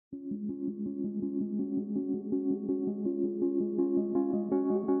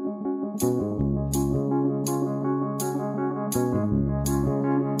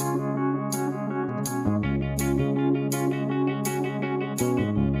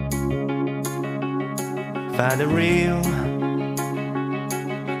Find the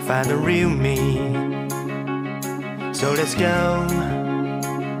real me. So let's go,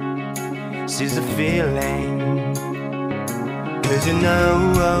 seize the feeling. 'Cause you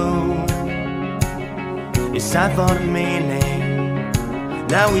know, it's time for the meaning.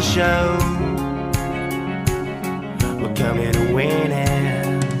 Now we show we're coming to win it.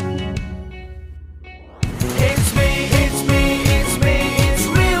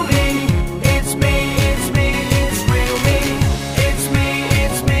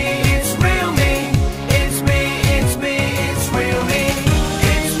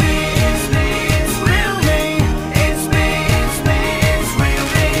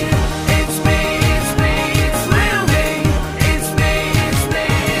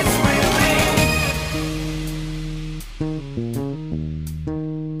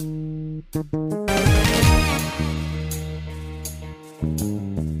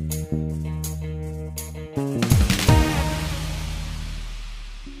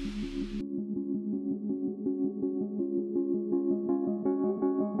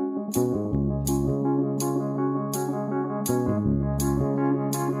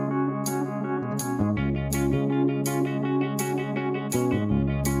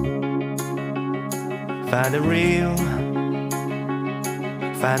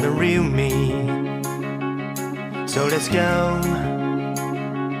 Find the real me. So let's go,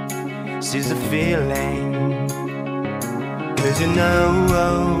 seize the feeling. 'Cause you know,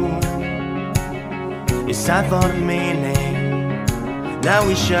 it's time for the meaning. Now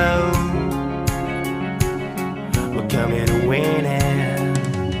we show we're coming to win it.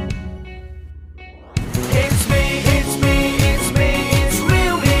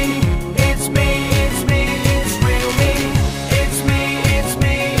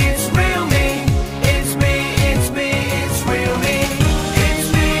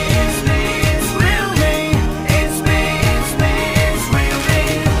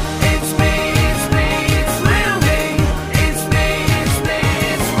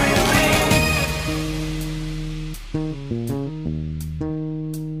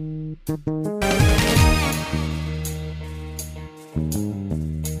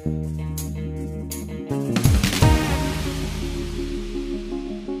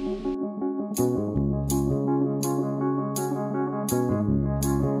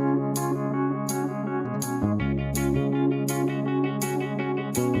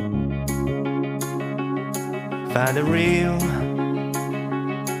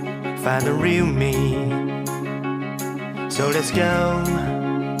 Find the real me. So let's go,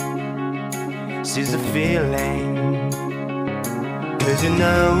 seize the feeling. 'Cause you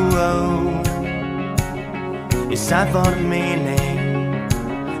know, it's time for the meaning.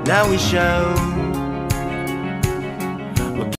 Now we show